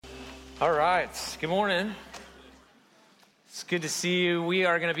All right, good morning. It's good to see you. We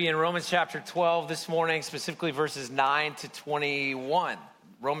are going to be in Romans chapter 12 this morning, specifically verses 9 to 21.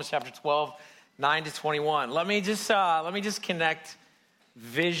 Romans chapter 12, 9 to 21. Let me just connect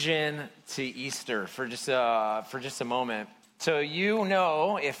vision to Easter for just a moment. So you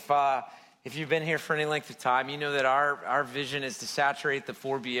know, if you've been here for any length of time, you know that our vision is to saturate the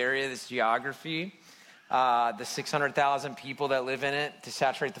 4B area, this geography. The 600,000 people that live in it, to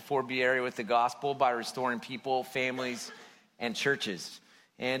saturate the 4B area with the gospel by restoring people, families, and churches.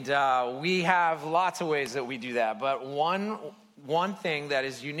 And we have lots of ways that we do that. But one thing that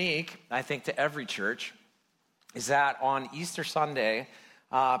is unique, I think, to every church is that on Easter Sunday,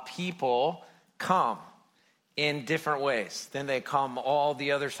 people come in different ways than they come all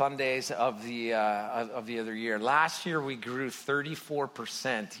the other Sundays of the other year. Last year, we grew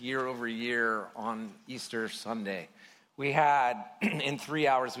 34% year over year on Easter Sunday. We had, in 3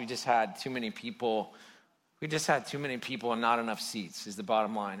 hours, we just had too many people. We just had too many people and not enough seats is the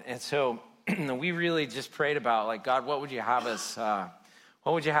bottom line. And so we really just prayed about, like, God, what would you have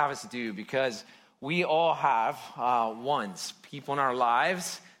us do? Because we all have people in our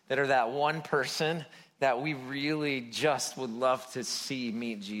lives that are that one person that we really just would love to see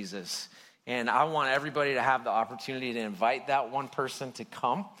meet Jesus. And I want everybody to have the opportunity to invite that one person to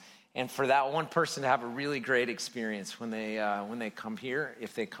come, and for that one person to have a really great experience when they come here,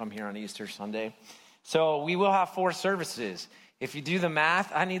 if they come here on Easter Sunday. So we will have 4 services. If you do the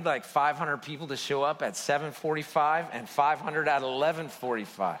math, I need like 500 people to show up at 7:45 and 500 at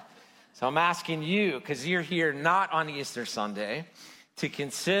 11:45. So I'm asking you, because you're here not on Easter Sunday, to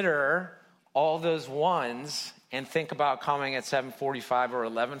consider all those ones and think about coming at 7:45 or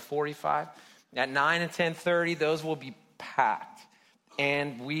 11:45. At 9 and 10:30, those will be packed.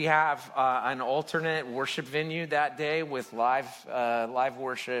 And we have an alternate worship venue that day with live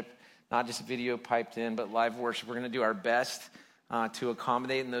worship, not just video piped in, but live worship. We're going to do our best to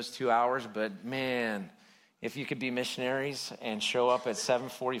accommodate in those 2 hours. But man, if you could be missionaries and show up at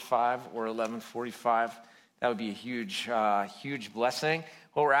 7:45 or 11:45, that would be a huge blessing.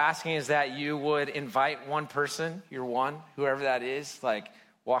 What we're asking is that you would invite one person, whoever that is, like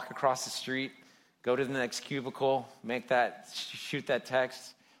walk across the street, go to the next cubicle, shoot that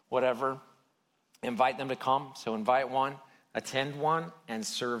text, whatever. Invite them to come. So invite one, attend one, and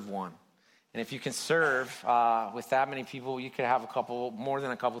serve one. And if you can serve with that many people, you could have more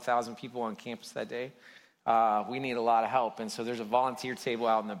than a couple thousand people on campus that day. We need a lot of help. And so there's a volunteer table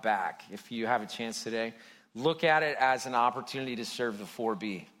out in the back. If you have a chance today, look at it as an opportunity to serve the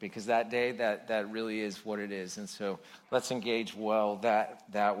 4B, because that day, that really is what it is. And so let's engage well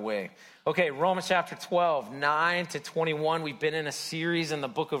that way. Okay, Romans chapter 12, 9 to 21. We've been in a series in the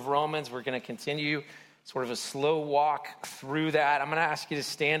book of Romans. We're going to continue sort of a slow walk through that. I'm going to ask you to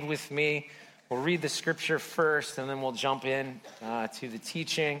stand with me. We'll read the scripture first, and then we'll jump in to the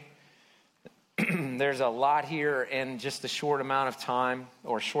teaching. There's a lot here in just a short amount of time,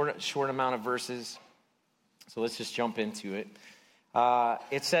 or short amount of verses. So let's just jump into it.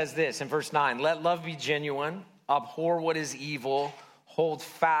 It says this in verse 9, "Let love be genuine, abhor what is evil, hold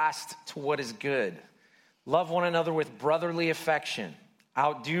fast to what is good. Love one another with brotherly affection.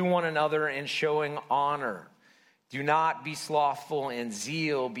 Outdo one another in showing honor. Do not be slothful in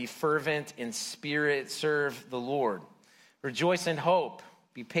zeal, be fervent in spirit, serve the Lord. Rejoice in hope,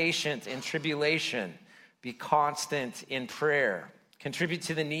 be patient in tribulation, be constant in prayer. Contribute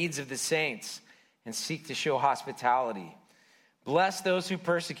to the needs of the saints, and seek to show hospitality. Bless those who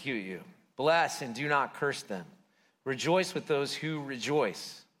persecute you. Bless and do not curse them. Rejoice with those who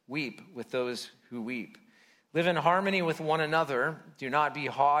rejoice. Weep with those who weep. Live in harmony with one another. Do not be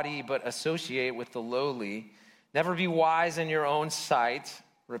haughty, but associate with the lowly. Never be wise in your own sight.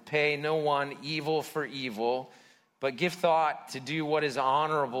 Repay no one evil for evil, but give thought to do what is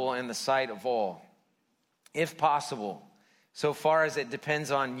honorable in the sight of all. If possible, so far as it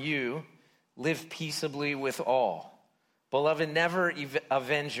depends on you, live peaceably with all. Beloved, never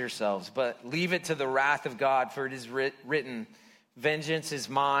avenge yourselves, but leave it to the wrath of God, for it is written, 'Vengeance is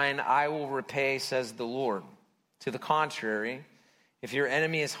mine, I will repay, says the Lord.' To the contrary, if your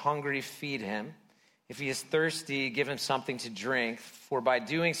enemy is hungry, feed him. If he is thirsty, give him something to drink, for by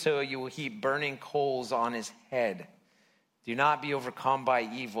doing so you will heap burning coals on his head. Do not be overcome by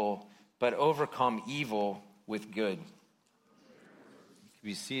evil, but overcome evil with good." You can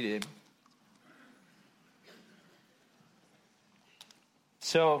be seated.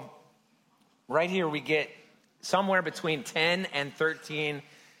 So right here we get somewhere between 10 and 13,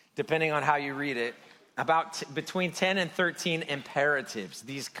 depending on how you read it, between 10 and 13 imperatives,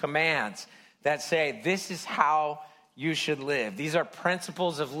 these commands that say this is how you should live. These are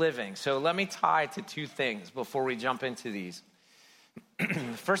principles of living. So let me tie to two things before we jump into these.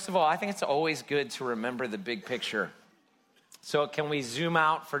 First of all, I think it's always good to remember the big picture. So can we zoom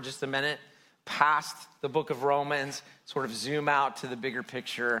out for just a minute past the book of Romans, sort of zoom out to the bigger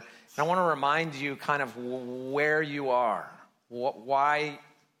picture? And I want to remind you kind of where you are, why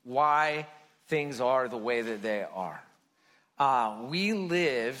things are the way that they are. We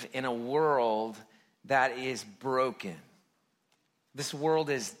live in a world that is broken. This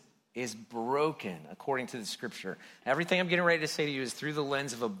world is broken according to the scripture. Everything I'm getting ready to say to you is through the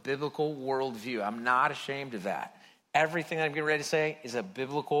lens of a biblical worldview. I'm not ashamed of that. Everything I'm getting ready to say is a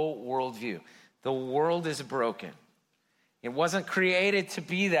biblical worldview. The world is broken. It wasn't created to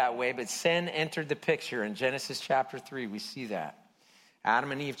be that way, but sin entered the picture. In Genesis chapter 3, we see that.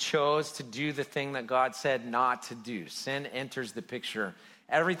 Adam and Eve chose to do the thing that God said not to do. Sin enters the picture.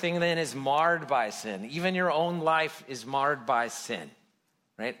 Everything then is marred by sin. Even your own life is marred by sin,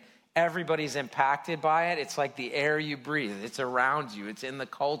 right? Everybody's impacted by it. It's like the air you breathe. It's around you. It's in the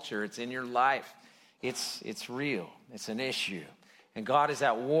culture. It's in your life. It's real. It's an issue. And God is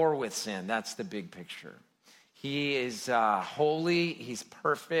at war with sin. That's the big picture. He is holy. He's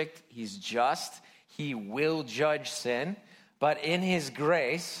perfect. He's just. He will judge sin. But in his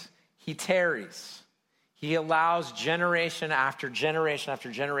grace, he tarries. He allows generation after generation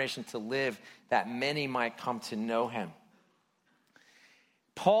after generation to live that many might come to know him.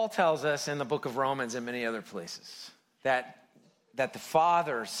 Paul tells us in the book of Romans and many other places that the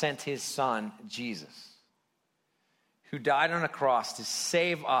Father sent his Son, Jesus, who died on a cross to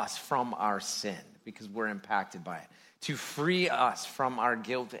save us from our sin because we're impacted by it, to free us from our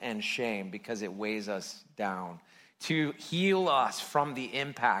guilt and shame because it weighs us down, to heal us from the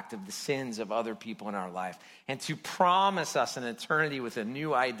impact of the sins of other people in our life, and to promise us an eternity with a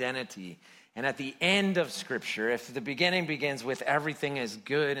new identity. And at the end of Scripture, if the beginning begins with everything is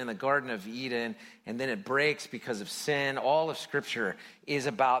good in the Garden of Eden, and then it breaks because of sin, all of Scripture is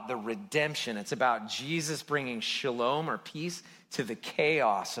about the redemption. It's about Jesus bringing shalom or peace to the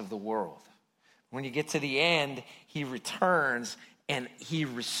chaos of the world. When you get to the end, he returns and he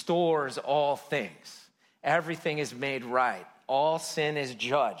restores all things. Everything is made right. All sin is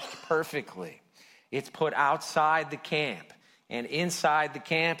judged perfectly. It's put outside the camp. And inside the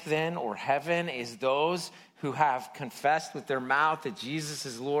camp then, or heaven, is those who have confessed with their mouth that Jesus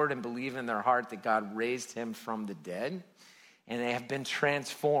is Lord and believe in their heart that God raised him from the dead. And they have been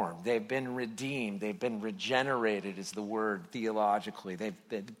transformed. They've been redeemed. They've been regenerated is the word theologically.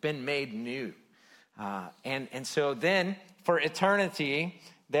 They've been made new. And so then, for eternity,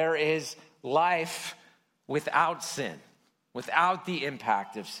 there is life without sin, without the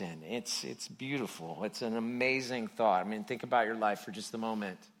impact of sin. It's beautiful. It's an amazing thought. I mean, think about your life for just a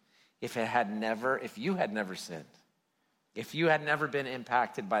moment. If you had never sinned, if you had never been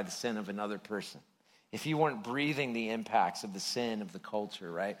impacted by the sin of another person, if you weren't breathing the impacts of the sin of the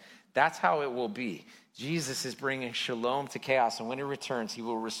culture, right? That's how it will be. Jesus is bringing shalom to chaos, and when he returns, he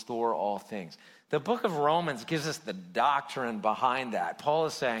will restore all things. The book of Romans gives us the doctrine behind that. Paul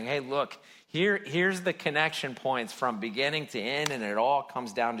is saying, hey, look, here's the connection points from beginning to end, and it all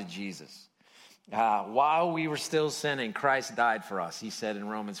comes down to Jesus. While we were still sinning, Christ died for us, he said in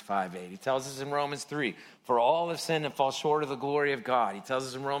Romans 5:8. He tells us in Romans 3, for all have sinned and fall short of the glory of God. He tells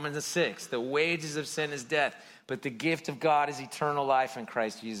us in Romans 6, the wages of sin is death, but the gift of God is eternal life in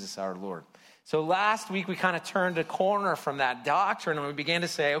Christ Jesus our Lord. So last week we kind of turned a corner from that doctrine and we began to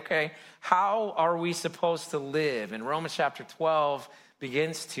say, okay, how are we supposed to live? And Romans chapter 12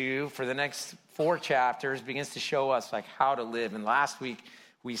 begins to, for the next 4 chapters, begins to show us like how to live. And last week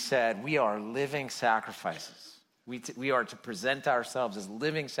we said we are living sacrifices. We are to present ourselves as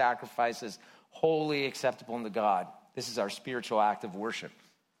living sacrifices, holy, acceptable unto God. This is our spiritual act of worship.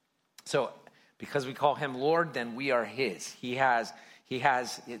 So because we call him Lord, then we are his.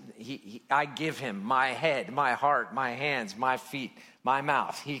 I give him my head, my heart, my hands, my feet, my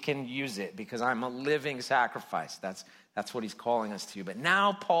mouth. He can use it because I'm a living sacrifice. That's what he's calling us to. But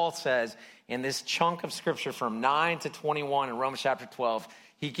now Paul says in this chunk of scripture from 9 to 21 in Romans chapter 12,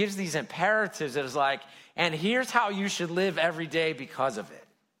 he gives these imperatives that is like, and here's how you should live every day because of it,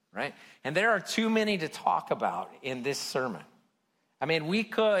 right? And there are too many to talk about in this sermon. I mean, we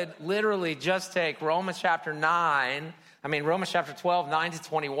could literally just take Romans chapter 12, 9 to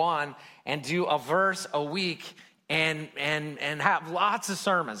 21, and do a verse a week and have lots of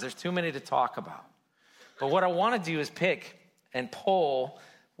sermons. There's too many to talk about. But what I want to do is pick and pull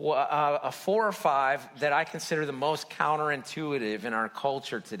 4 or 5 that I consider the most counterintuitive in our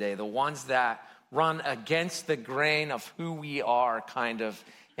culture today, the ones that run against the grain of who we are kind of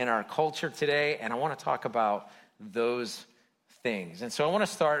in our culture today. And I want to talk about those things. And so I want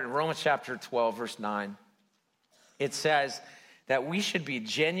to start in Romans chapter 12, verse 9. It says that we should be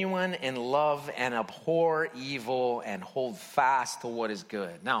genuine in love and abhor evil and hold fast to what is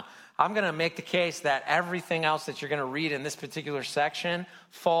good. Now, I'm going to make the case that everything else that you're going to read in this particular section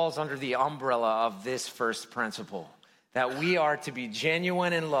falls under the umbrella of this first principle, that we are to be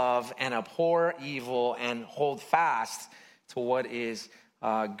genuine in love and abhor evil and hold fast to what is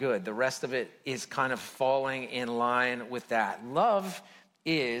good. The rest of it is kind of falling in line with that. Love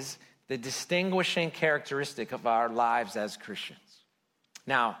is the distinguishing characteristic of our lives as Christians.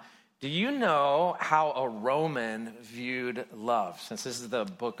 Now, do you know how a Roman viewed love? Since this is the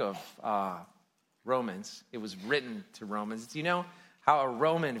book of Romans, it was written to Romans. Do you know how a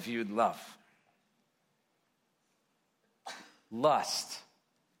Roman viewed love? Lust.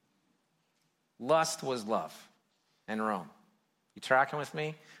 Lust was love in Rome. You tracking with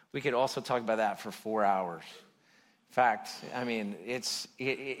me? We could also talk about that for 4 hours. In fact, I mean,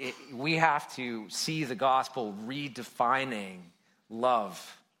 we have to see the gospel redefining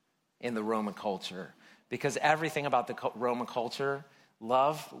love in the Roman culture, because everything about the Roman culture,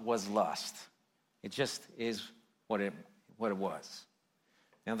 love was lust. It just is what it was.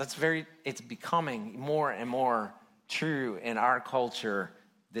 Now it's becoming more and more true in our culture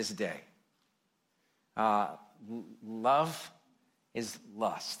this day. Love is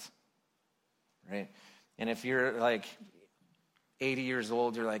lust, right? And if you're like 80 years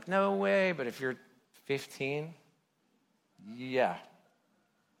old, you're like, no way. But if you're 15, yeah.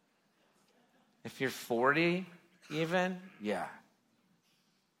 If you're 40 even, yeah.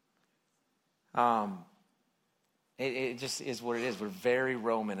 It just is what it is. We're very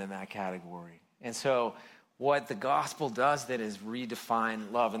Roman in that category. And so what the gospel does then is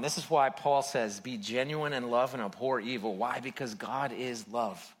redefine love. And this is why Paul says, be genuine in love and abhor evil. Why? Because God is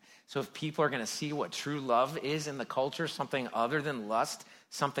love. So if people are going to see what true love is in the culture, something other than lust,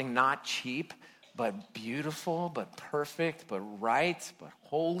 something not cheap, but beautiful, but perfect, but right, but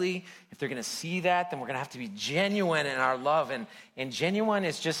holy, if they're going to see that, then we're going to have to be genuine in our love. And genuine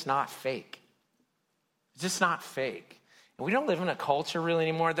is just not fake. It's just not fake. And we don't live in a culture really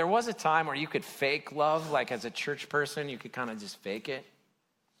anymore. There was a time where you could fake love, like as a church person, you could kind of just fake it.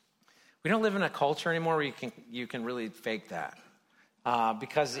 We don't live in a culture anymore where you can really fake that.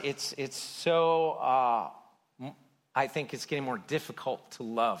 Because it's so, I think it's getting more difficult to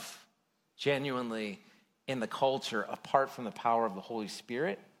love genuinely in the culture apart from the power of the Holy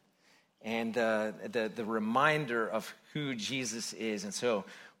Spirit and the reminder of who Jesus is. And so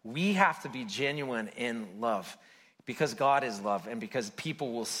we have to be genuine in love because God is love and because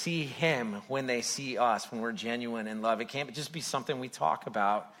people will see him when they see us, when we're genuine in love. It can't just be something we talk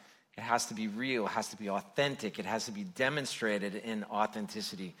about. It has to be real. It has to be authentic. It has to be demonstrated in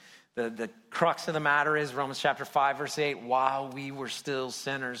authenticity. The crux of the matter is Romans chapter 5, verse 8, while we were still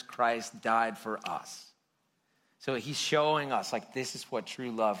sinners, Christ died for us. So he's showing us, like, this is what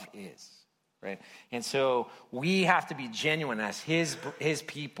true love is, right? And so we have to be genuine as his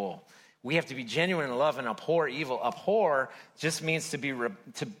people. We have to be genuine in love and abhor evil. Abhor just means to be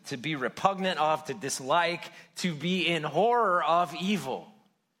repugnant of, to dislike, to be in horror of evil.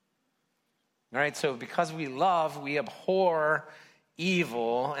 All right, so because we love, we abhor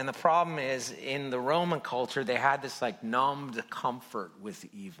evil. And the problem is, in the Roman culture, they had this like numbed comfort with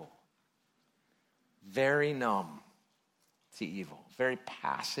evil. Very numb to evil. Very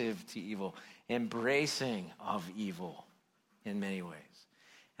passive to evil. Embracing of evil in many ways.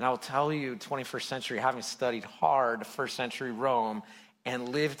 And I will tell you, 21st century, having studied hard first century Rome and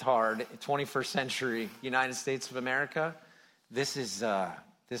lived hard 21st century United States of America, this is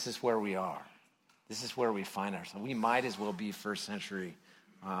where we are. This is where we find ourselves. We might as well be first century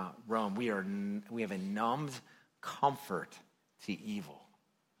Rome. We have a numbed comfort to evil.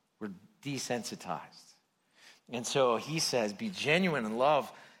 We're desensitized. And so he says, be genuine in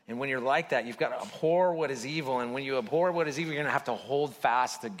love. And when you're like that, you've got to abhor what is evil. And when you abhor what is evil, you're going to have to hold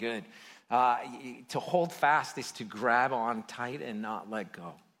fast to good. To hold fast is to grab on tight and not let go.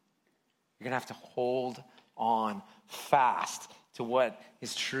 You're going to have to hold on fast to what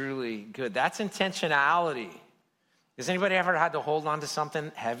is truly good. That's intentionality. Has anybody ever had to hold on to something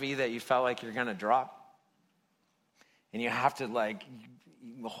heavy that you felt like you're going to drop? And you have to like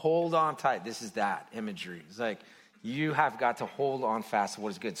hold on tight. This is that imagery. It's like you have got to hold on fast to what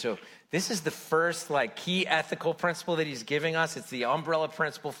is good. So this is the first like key ethical principle that he's giving us. It's the umbrella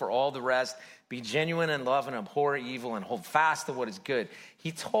principle for all the rest. Be genuine in love and abhor evil and hold fast to what is good.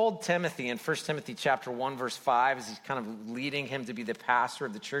 He told Timothy in 1 Timothy chapter 1, verse 5, as he's kind of leading him to be the pastor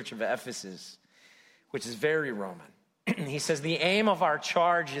of the church of Ephesus, which is very Roman. He says, the aim of our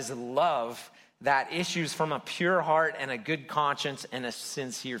charge is love, that issues from a pure heart and a good conscience and a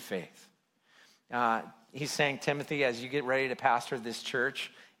sincere faith. He's saying, Timothy, as you get ready to pastor this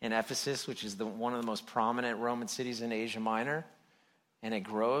church in Ephesus, which is one of the most prominent Roman cities in Asia Minor, and it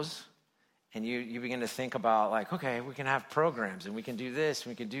grows, and you begin to think about like, okay, we can have programs, and we can do this,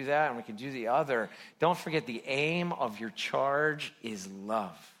 and we can do that, and we can do the other. Don't forget the aim of your charge is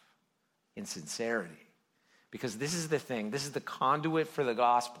love and sincerity. Because this is the thing, this is the conduit for the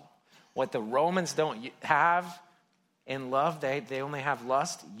gospel. What the Romans don't have in love, they only have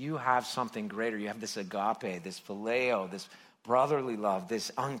lust. You have something greater. You have this agape, this phileo, this brotherly love,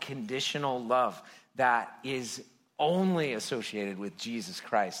 this unconditional love that is only associated with Jesus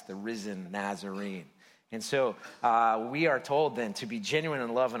Christ, the risen Nazarene. And so we are told then to be genuine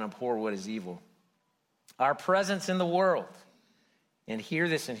in love and abhor what is evil. Our presence in the world, and hear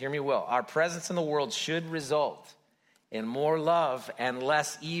this and hear me well, our presence in the world should result in more love and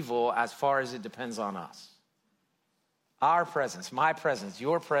less evil as far as it depends on us. Our presence, my presence,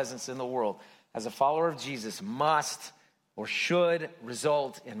 your presence in the world as a follower of Jesus must or should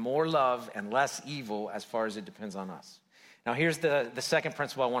result in more love and less evil as far as it depends on us. Now here's the second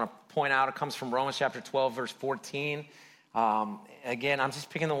principle I want to point out. It comes from Romans chapter 12, verse 14. Again, I'm just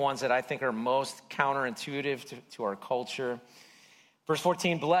picking the ones that I think are most counterintuitive to our culture. Verse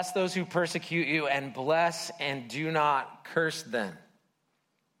 14, bless those who persecute you and bless and do not curse them.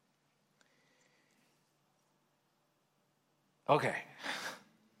 Okay,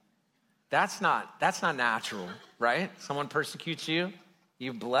 that's not natural, right? Someone persecutes you,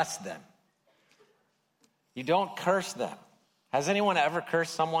 you bless them. You don't curse them. Has anyone ever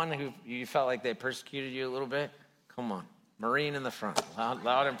cursed someone who you felt like they persecuted you a little bit? Come on, Marine in the front,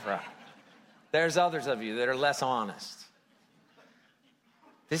 loud and proud. There's others of you that are less honest.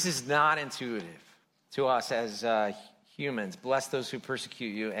 This is not intuitive to us as humans. Bless those who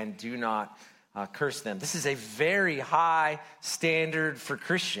persecute you and do not curse them. This is a very high standard for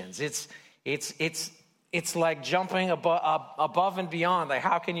Christians. It's like jumping above and beyond. Like,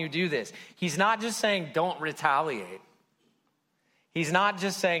 how can you do this? He's not just saying don't retaliate. He's not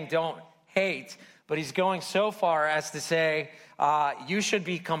just saying don't hate, but he's going so far as to say you should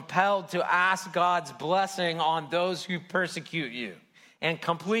be compelled to ask God's blessing on those who persecute you and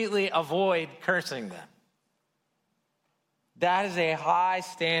completely avoid cursing them. That is a high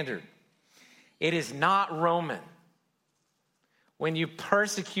standard. It is not Roman. When you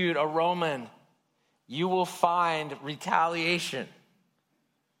persecute a Roman, you will find retaliation.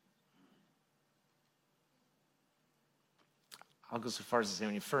 I'll go so far as to say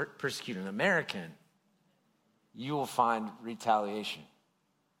when you persecute an American, you will find retaliation.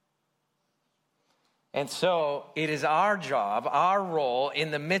 And so it is our job, our role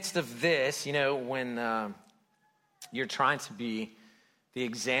in the midst of this, when you're trying to be the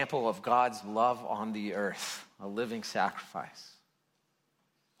example of God's love on the earth, a living sacrifice,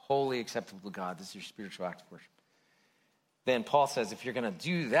 holy, acceptable to God. This is your spiritual act of worship. Then Paul says, if you're going to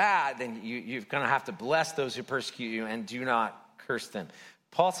do that, then you're going to have to bless those who persecute you and do not curse them.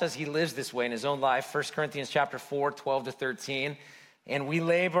 Paul says he lives this way in his own life. 1 Corinthians chapter 4, 12 to 13. And we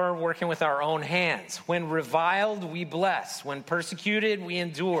labor working with our own hands. When reviled, we bless. When persecuted, we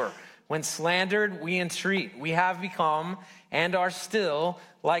endure. When slandered, we entreat. We have become and are still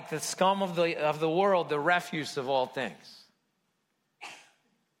like the scum of the world, the refuse of all things. I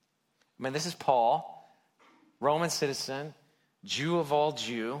mean, this is Paul, Roman citizen, Jew of all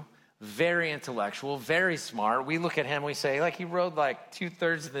Jew, very intellectual, very smart. We look at him, we say, he wrote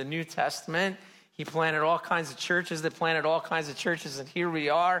 2/3 of the New Testament. He planted all kinds of churches that planted all kinds of churches, and here we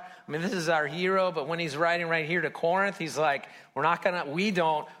are. I mean, this is our hero, but when he's writing right here to Corinth, he's like, we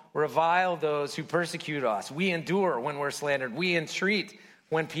don't revile those who persecute us. We endure when we're slandered. We entreat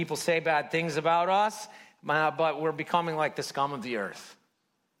when people say bad things about us, but we're becoming like the scum of the earth.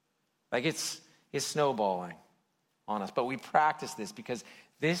 It's snowballing on us. But we practice this because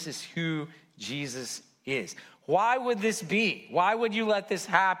this is who Jesus is. Why would this be? Why would you let this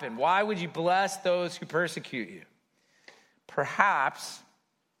happen? Why would you bless those who persecute you? Perhaps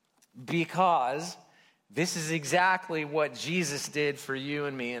because this is exactly what Jesus did for you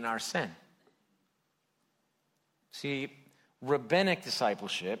and me in our sin. See, rabbinic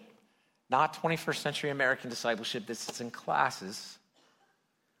discipleship, not 21st century American discipleship that sits in classes,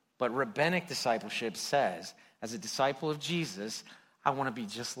 but rabbinic discipleship says, as a disciple of Jesus, I want to be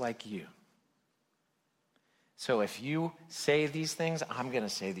just like you. So if you say these things, I'm going to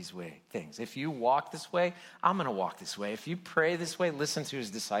say these things. If you walk this way, I'm going to walk this way. If you pray this way, listen to his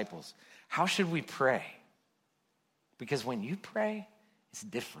disciples. How should we pray? Because when you pray, it's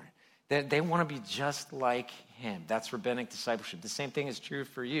different. They want to be just like him. That's rabbinic discipleship. The same thing is true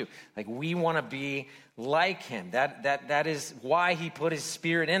for you. Like, we want to be like him. That is why he put his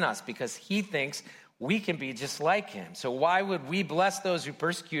Spirit in us, because he thinks we can be just like him. So why would we bless those who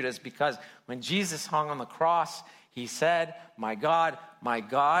persecute us? Because when Jesus hung on the cross, he said, my God,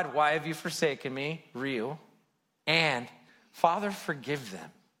 why have you forsaken me?" Real. And, "Father, forgive them,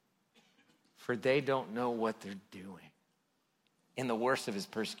 for they don't know what they're doing." In the worst of his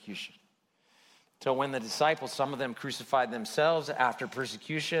persecution. So when the disciples, some of them crucified themselves after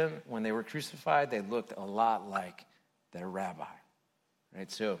persecution, when they were crucified, they looked a lot like their rabbi.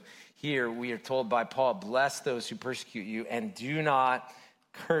 Right? So here we are told by Paul, "Bless those who persecute you and do not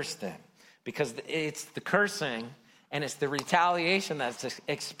curse them." Because it's the cursing and it's the retaliation that's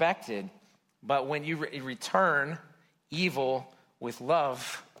expected. But when you return evil with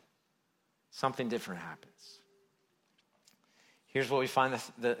love, something different happens. Here's what we find,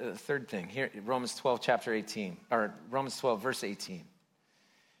 the third thing. Here, Romans 12, chapter 18, or Romans 12, verse 18.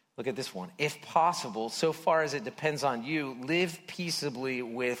 Look at this one. "If possible, so far as it depends on you, live peaceably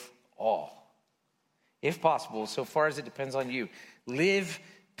with all." If possible, so far as it depends on you, live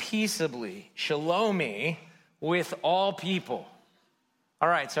peaceably, shalomi, with all people. All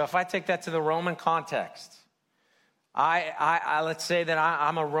right, so if I take that to the Roman context, let's say that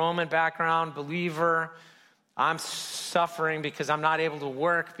I'm a Roman background believer. I'm suffering because I'm not able to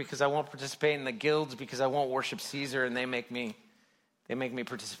work, because I won't participate in the guilds, because I won't worship Caesar, and they make me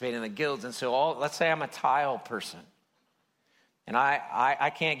participate in the guilds. And so let's say I'm a tile person, and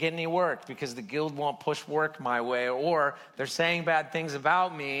I can't get any work because the guild won't push work my way, or they're saying bad things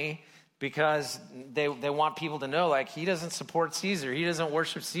about me because they want people to know, like, he doesn't support Caesar, he doesn't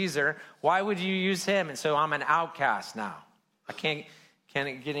worship Caesar. Why would you use him? And so I'm an outcast now. I can't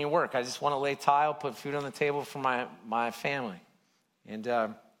get any work. I just want to lay tile, put food on the table for my family. And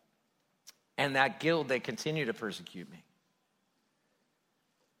that guild, they continue to persecute me.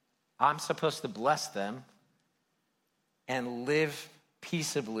 I'm supposed to bless them and live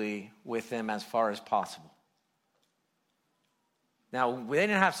peaceably with them as far as possible. Now, they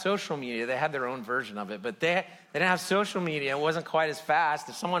didn't have social media. They had their own version of it, but they didn't have social media. It wasn't quite as fast.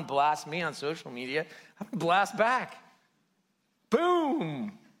 If someone blasts me on social media, I can blast back.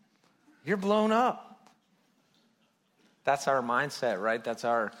 Boom! You're blown up. That's our mindset, right? That's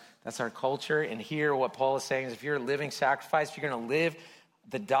our culture. And here, what Paul is saying is, if you're a living sacrifice, if you're going to live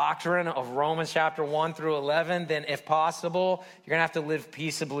the doctrine of Romans chapter 1 through 11, then if possible, you're going to have to live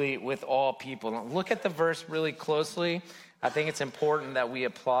peaceably with all people. Now, look at the verse really closely. I think it's important that we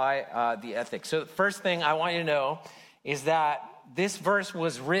apply the ethics. So the first thing I want you to know is that this verse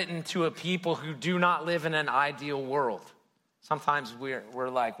was written to a people who do not live in an ideal world. Sometimes we're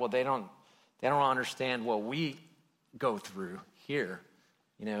like, well, they don't understand what we go through here.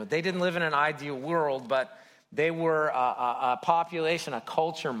 You know, they didn't live in an ideal world, but they were a population, a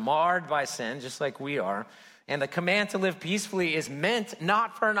culture marred by sin, just like we are. And the command to live peacefully is meant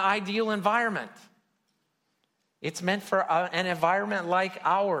not for an ideal environment. It's meant for an environment like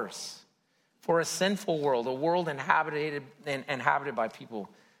ours, for a sinful world, a world inhabited by people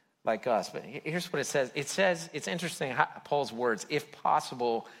like us. But here's what it says. It says, it's interesting, Paul's words, "if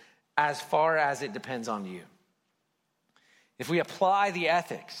possible, as far as it depends on you." If we apply the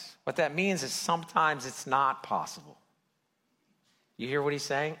ethics, what that means is sometimes it's not possible. You hear what he's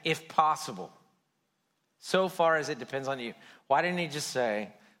saying? If possible, so far as it depends on you. Why didn't he just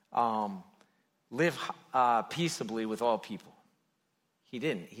say, live peaceably with all people? He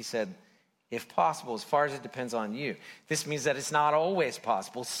didn't. He said, if possible, as far as it depends on you. This means that it's not always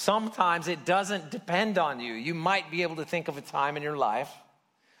possible. Sometimes it doesn't depend on you. You might be able to think of a time in your life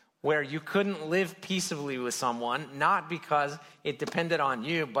where you couldn't live peaceably with someone, not because it depended on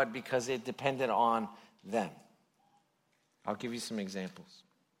you, but because it depended on them. I'll give you some examples.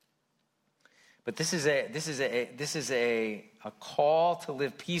 But this is a call to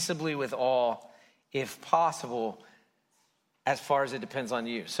live peaceably with all, if possible, as far as it depends on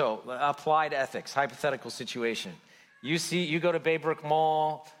you. So, applied ethics, hypothetical situation. You go to Baybrook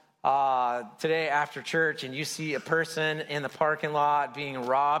Mall today after church, and you see a person in the parking lot being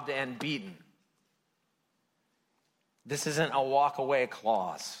robbed and beaten. This isn't a walk away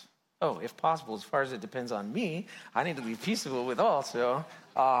clause. Oh, if possible, as far as it depends on me, I need to be peaceable with all, so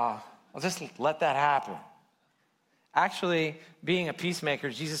I'll just let that happen. Actually, being a peacemaker,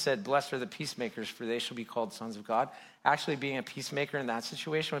 Jesus said, "Blessed are the peacemakers, for they shall be called sons of God." Actually, being a peacemaker in that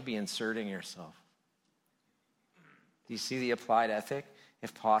situation would be inserting yourself. Do you see the applied ethic?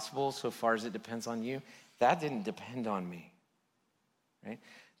 If possible, so far as it depends on you. That didn't depend on me, right?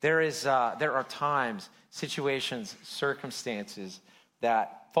 There are times, situations, circumstances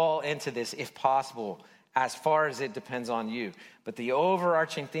that fall into this, if possible, as far as it depends on you. But the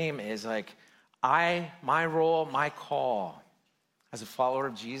overarching theme is like, my role, my call as a follower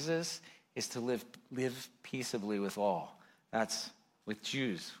of Jesus is to live peaceably with all. That's with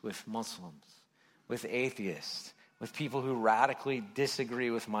Jews, with Muslims, with atheists, with people who radically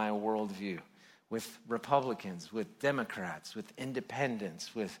disagree with my worldview, with Republicans, with Democrats, with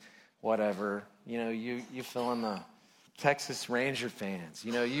independents, with whatever. You fill in the Texas Ranger fans.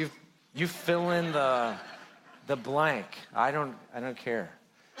 You fill in the blank. I don't care.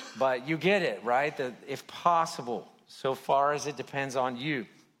 But you get it, right? That if possible, so far as it depends on you,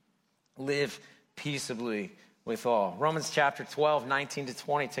 live peaceably with all. Romans chapter 12, 19 to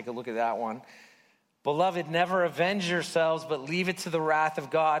 20, take a look at that one. Beloved, never avenge yourselves, but leave it to the wrath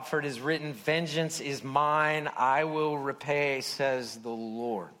of God, for it is written, vengeance is mine, I will repay, says the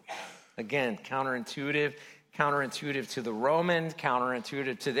Lord. Again, counterintuitive to the Romans,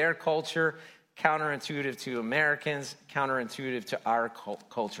 counterintuitive to their culture, counterintuitive to Americans, counterintuitive to our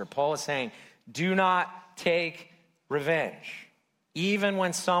culture. Paul is saying, do not take revenge. Even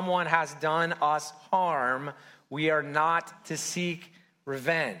when someone has done us harm, we are not to seek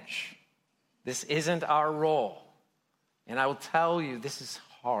revenge. This isn't our role. And I will tell you, this is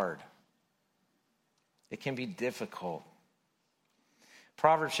hard. It can be difficult.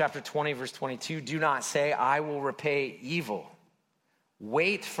 Proverbs chapter 20, verse 22, do not say, I will repay evil.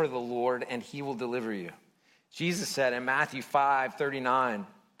 Wait for the Lord, and he will deliver you. Jesus said in Matthew 5:39,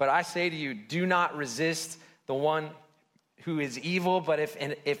 but I say to you, do not resist the one who is evil, but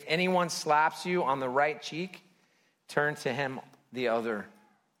if anyone slaps you on the right cheek, turn to him the other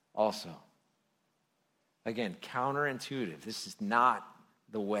also. Again, counterintuitive. This is not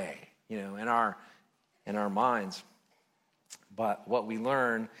the way, in our minds. But what we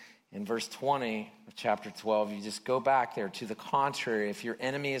learn in verse 20 of chapter 12, you just go back there. To the contrary, if your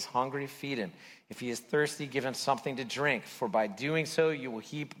enemy is hungry, feed him. If he is thirsty, give him something to drink. For by doing so, you will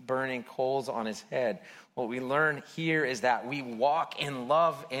heap burning coals on his head. What we learn here is that we walk in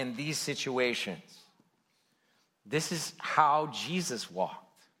love in these situations. This is how Jesus walked.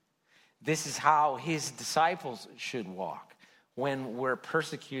 This is how his disciples should walk. When we're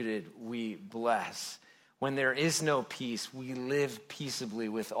persecuted, we bless. When there is no peace, we live peaceably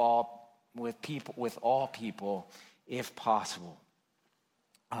with all people, if possible.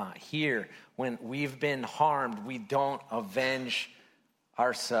 Here, when we've been harmed, we don't avenge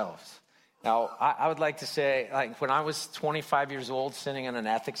ourselves. Now, I would like to say, when I was 25 years old, sitting in an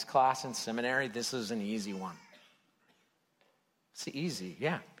ethics class in seminary, this was an easy one. It's easy,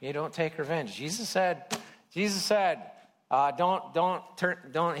 yeah. You don't take revenge. Jesus said,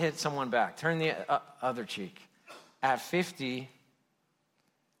 don't hit someone back. Turn the other cheek. At 50,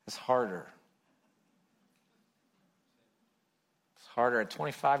 it's harder. It's harder. At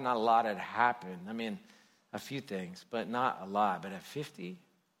 25, not a lot had happened. I mean, a few things, but not a lot. But at 50,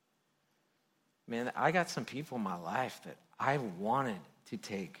 man, I got some people in my life that I wanted to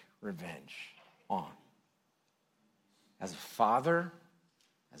take revenge on. As a father,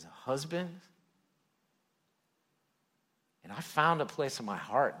 as a husband. And I found a place in my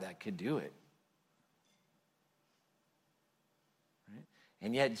heart that could do it. Right?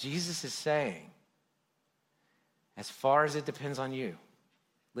 And yet Jesus is saying, as far as it depends on you,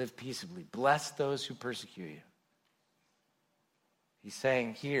 live peaceably. Bless those who persecute you. He's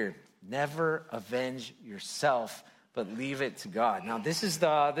saying here, never avenge yourself, but leave it to God. Now, this is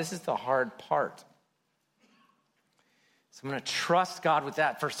the hard part. So I'm going to trust God with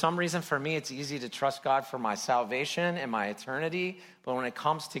that. For some reason, for me, it's easy to trust God for my salvation and my eternity. But when it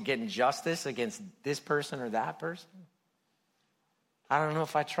comes to getting justice against this person or that person, I don't know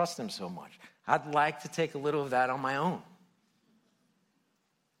if I trust him so much. I'd like to take a little of that on my own.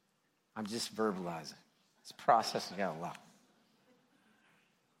 I'm just verbalizing. It's processing out loud.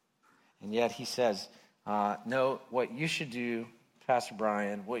 And yet he says, no, what you should do, Pastor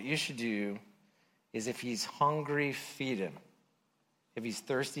Brian, what you should do is if he's hungry, feed him. If he's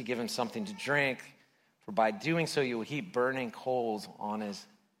thirsty, give him something to drink. For by doing so, you will heap burning coals on his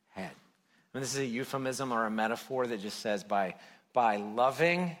head. And this is a euphemism or a metaphor that just says by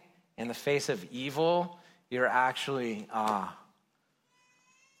loving in the face of evil, you're actually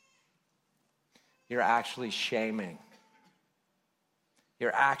shaming.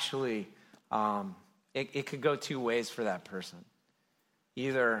 You're actually, it could go two ways for that person.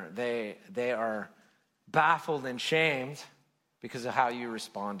 Either they are baffled and shamed because of how you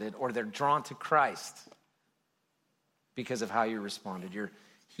responded, or they're drawn to Christ because of how you responded. You're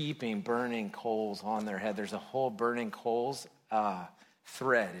heaping burning coals on their head. There's a whole burning coals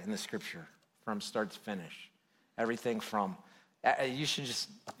thread in the scripture from start to finish. Everything from You should just,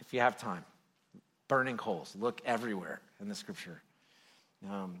 if you have time, burning coals. Look everywhere in the scripture.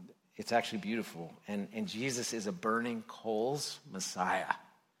 It's actually beautiful. And Jesus is a burning coals Messiah.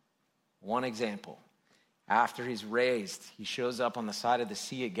 One example. After he's raised, he shows up on the side of the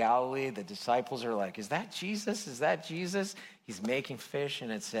Sea of Galilee. The disciples are like, is that Jesus? Is that Jesus? He's making fish,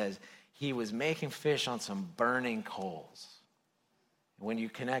 and it says he was making fish on some burning coals. And when you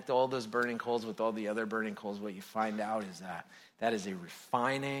connect all those burning coals with all the other burning coals, what you find out is that is a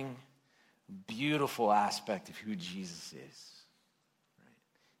refining, beautiful aspect of who Jesus is. Right?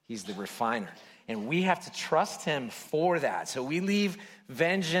 He's the refiner. And we have to trust him for that. So we leave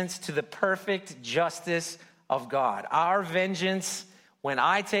vengeance to the perfect justice of God. Our vengeance, when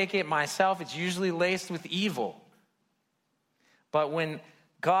I take it myself, it's usually laced with evil. But when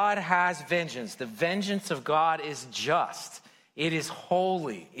God has vengeance, the vengeance of God is just. It is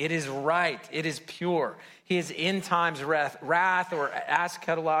holy. It is right. It is pure. His end times wrath or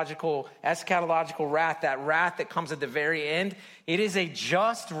eschatological wrath, that wrath that comes at the very end, it is a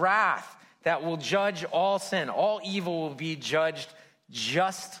just wrath that will judge all sin. All evil will be judged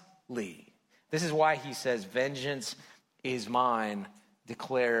justly. This is why he says, vengeance is mine,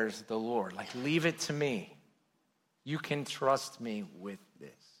 declares the Lord. Like, leave it to me. You can trust me with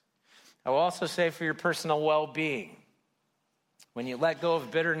this. I will also say for your personal well-being, when you let go of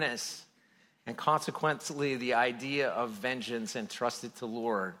bitterness and consequently the idea of vengeance and trust it to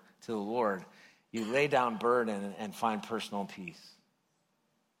the Lord, you lay down burden and find personal peace.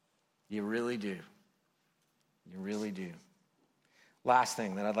 You really do. You really do. Last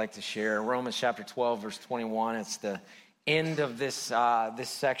thing that I'd like to share, Romans chapter 12, verse 21. It's the end of this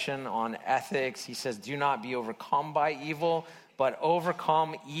section on ethics. He says, do not be overcome by evil, but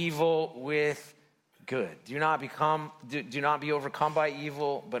overcome evil with good. Do not be overcome by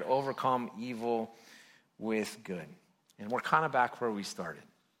evil, but overcome evil with good. And we're kind of back where we started.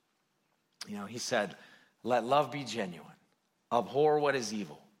 He said, let love be genuine. Abhor what is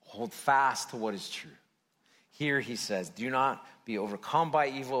evil. Hold fast to what is true. Here he says, do not be overcome by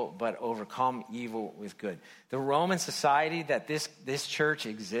evil, but overcome evil with good. The Roman society that this church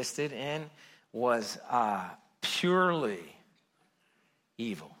existed in was purely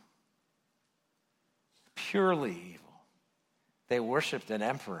evil. Purely evil. They worshiped an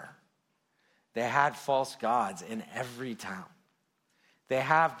emperor. They had false gods in every town. They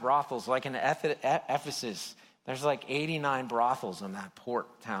have brothels, like in Ephesus. There's like 89 brothels in that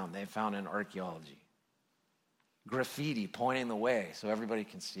port town they found in archaeology. Graffiti pointing the way so everybody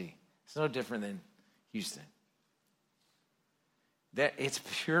can see. It's no different than Houston. It's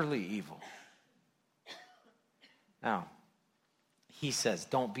purely evil. Now, he says,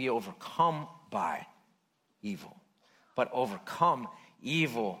 don't be overcome by evil, but overcome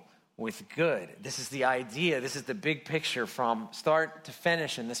evil with good. This is the idea. This is the big picture from start to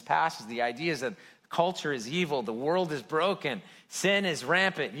finish in this passage. The idea is that culture is evil. The world is broken. Sin is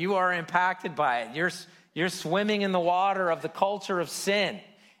rampant. You are impacted by it. You're swimming in the water of the culture of sin.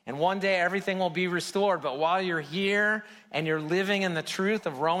 And one day everything will be restored. But while you're here and you're living in the truth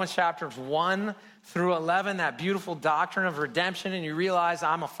of Romans chapters 1 through 11, that beautiful doctrine of redemption, and you realize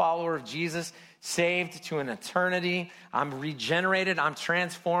I'm a follower of Jesus, saved to an eternity. I'm regenerated. I'm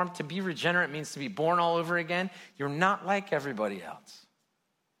transformed. To be regenerate means to be born all over again. You're not like everybody else.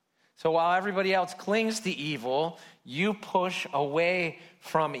 So while everybody else clings to evil, you push away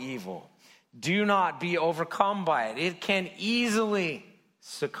from evil. Do not be overcome by it. It can easily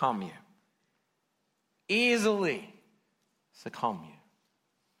succumb you. Easily succumb you.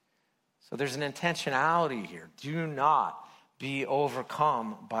 So there's an intentionality here. Do not be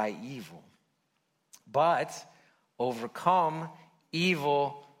overcome by evil, but overcome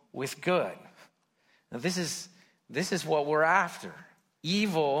evil with good. Now this is what we're after.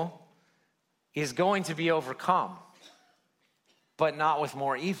 Evil is going to be overcome, but not with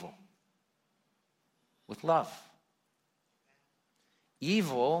more evil. With love.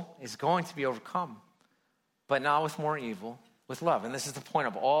 Evil is going to be overcome, but not with more evil, with love. And this is the point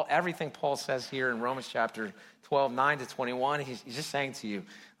of everything Paul says here in Romans chapter 12, 9 to 21. He's just saying to you,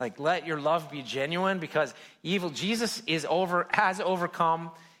 like, let your love be genuine, because evil, Jesus has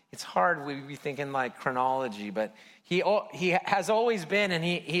overcome. It's hard, we'd be thinking like chronology, but he has always been, and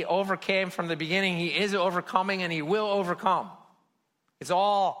he overcame from the beginning. He is overcoming, and he will overcome. It's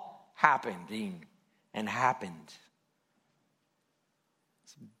all happening and happened.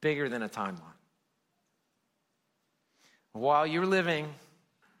 It's bigger than a timeline. While you're living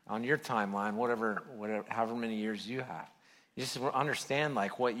on your timeline, whatever, however many years you have, you just understand,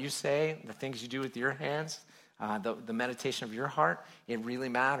 like, what you say, the things you do with your hands, the meditation of your heart, it really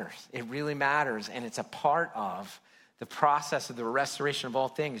matters. It really matters, and it's a part of the process of the restoration of all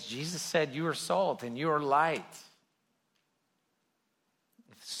things. Jesus said, you are salt and you are light.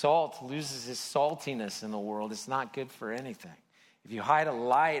 If salt loses its saltiness in the world, it's not good for anything. If you hide a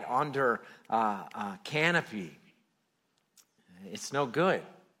light under a canopy, it's no good.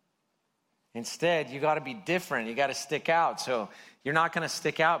 Instead, you got to be different. You got to stick out. So you're not going to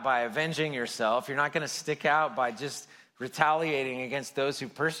stick out by avenging yourself. You're not going to stick out by just retaliating against those who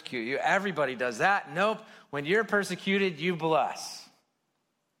persecute you. Everybody does that. Nope. When you're persecuted, you bless.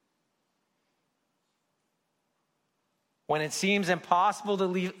 When it seems impossible to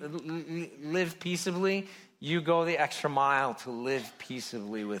live peaceably, you go the extra mile to live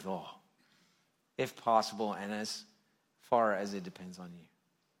peaceably with all, if possible, and as far as it depends on you.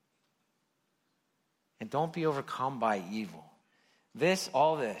 And don't be overcome by evil.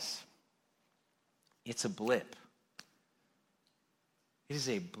 All this, it's a blip. It is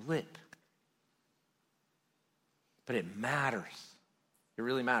a blip. But it matters. It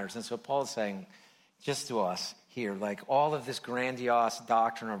really matters. And so Paul is saying, just to us here, like all of this grandiose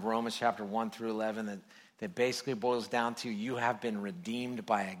doctrine of Romans chapter 1 through 11 that basically boils down to you have been redeemed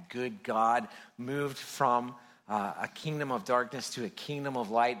by a good God, moved from a kingdom of darkness to a kingdom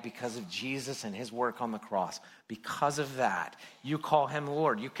of light because of Jesus and his work on the cross. Because of that, you call him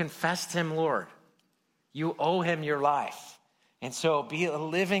Lord. You confessed him Lord. You owe him your life. And so be a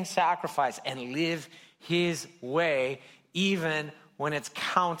living sacrifice and live his way, even when it's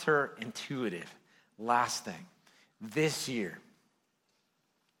counterintuitive. Last thing, this year.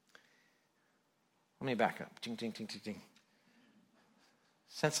 Let me back up. Ding, ding, ding, ding, ding.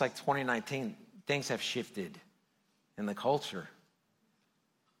 Since like 2019, things have shifted in the culture.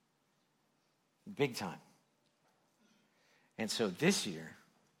 Big time. And so this year,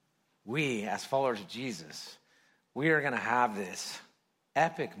 we, as followers of Jesus, we are going to have this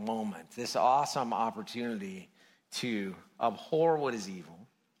epic moment, this awesome opportunity to abhor what is evil,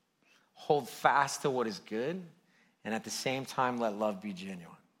 hold fast to what is good, and at the same time let love be genuine.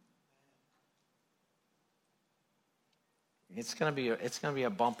 It's going to be a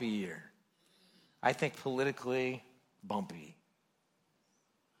bumpy year. I think politically bumpy.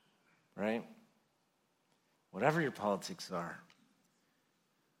 Right? Whatever your politics are,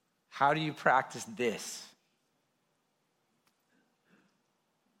 how do you practice this?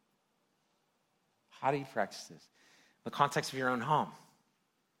 How do you practice this? In the context of your own home,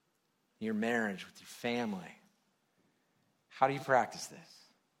 your marriage, with your family. How do you practice this?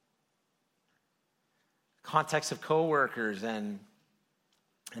 Context of coworkers and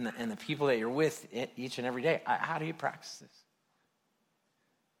the people that you're with each and every day. How do you practice this?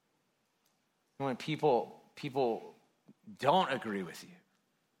 When people don't agree with you,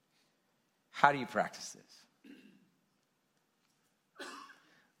 how do you practice this?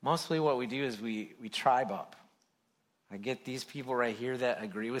 Mostly what we do is we tribe up. I get these people right here that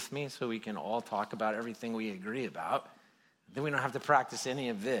agree with me so we can all talk about everything we agree about. Then we don't have to practice any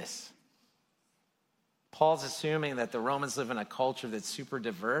of this. Paul's assuming that the Romans live in a culture that's super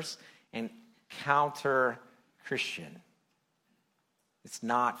diverse and counter-Christian. It's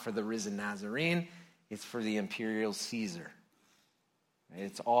not for the risen Nazarene. It's for the imperial Caesar.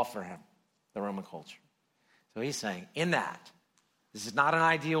 It's all for him, the Roman culture. So he's saying, in that, this is not an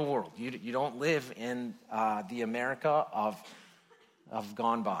ideal world. You don't live in the America of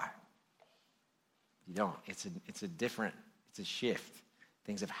gone by. You don't. It's a shift.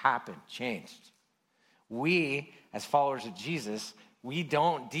 Things have happened, changed. We, as followers of Jesus, we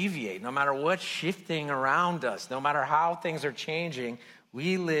don't deviate. No matter what's shifting around us, no matter how things are changing,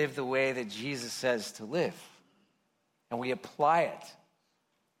 we live the way that Jesus says to live. And we apply it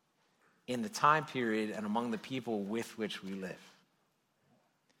in the time period and among the people with which we live.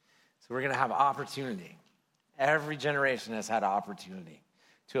 So we're going to have opportunity. Every generation has had opportunity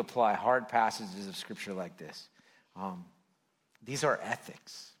to apply hard passages of Scripture like this. These are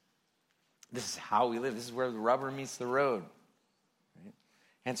ethics. This is how we live. This is where the rubber meets the road. Right?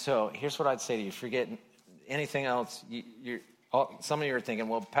 And so here's what I'd say to you. Forget anything else. Some of you are thinking,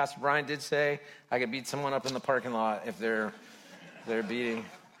 well, Pastor Brian did say I could beat someone up in the parking lot if they're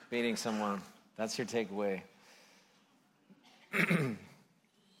beating someone. That's your takeaway.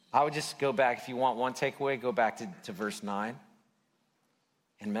 I would just go back, if you want one takeaway, go back to verse 9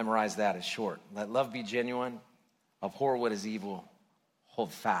 and memorize that. It's short. Let love be genuine, abhor what is evil,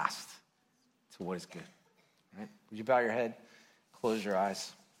 hold fast to what is good. Right? Would you bow your head, close your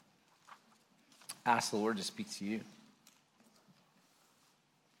eyes, ask the Lord to speak to you.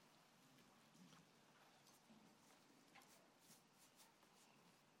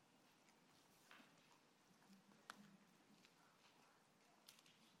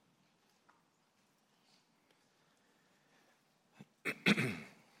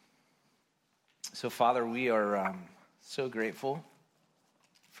 So, Father, we are so grateful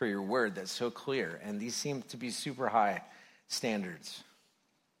for your word that's so clear. And these seem to be super high standards.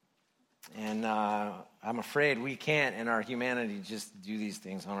 And I'm afraid we can't in our humanity just do these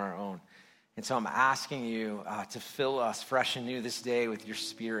things on our own. And so I'm asking you to fill us fresh and new this day with your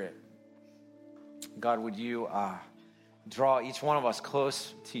Spirit. God, would you draw each one of us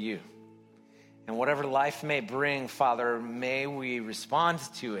close to you? And whatever life may bring, Father, may we respond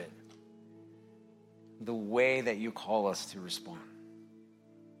to it the way that you call us to respond.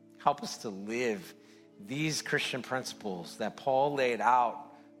 Help us to live these Christian principles that Paul laid out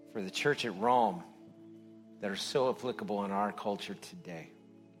for the church at Rome that are so applicable in our culture today.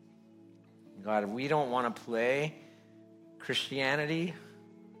 God, we don't want to play Christianity.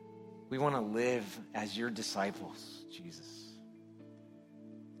 We want to live as your disciples, Jesus.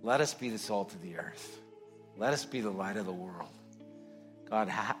 Let us be the salt of the earth. Let us be the light of the world. God,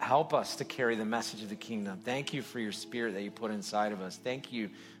 help us to carry the message of the kingdom. Thank you for your Spirit that you put inside of us. Thank you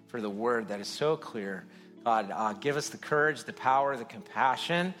for the word that is so clear. God, give us the courage, the power, the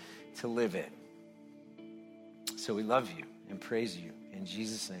compassion to live it. So we love you and praise you. In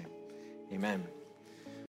Jesus' name, amen.